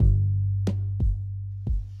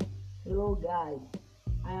Hello guys,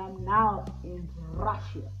 I am now in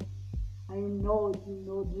Russia. I know you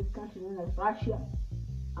know this country known as Russia.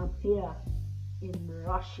 I'm here in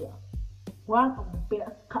Russia, one of the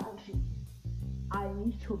best countries. I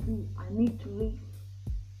need to live.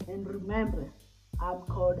 And remember, I'm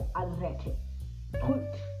called Arete.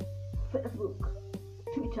 Tweet, Facebook,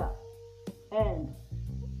 Twitter, and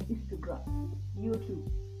Instagram, YouTube,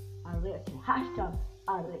 Arete. Hashtag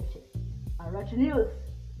Arete. Arete News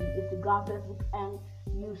in Instagram, Facebook, and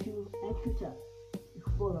YouTube and Twitter. You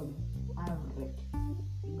follow me, Arete.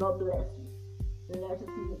 God bless you. Let us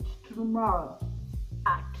meet tomorrow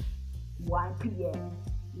at 1 p.m.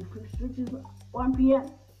 If it is 1 p.m.,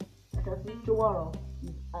 let us meet tomorrow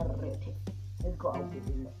with Arete. Let's go out with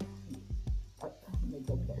the next. May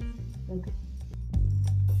God bless you. Thank you.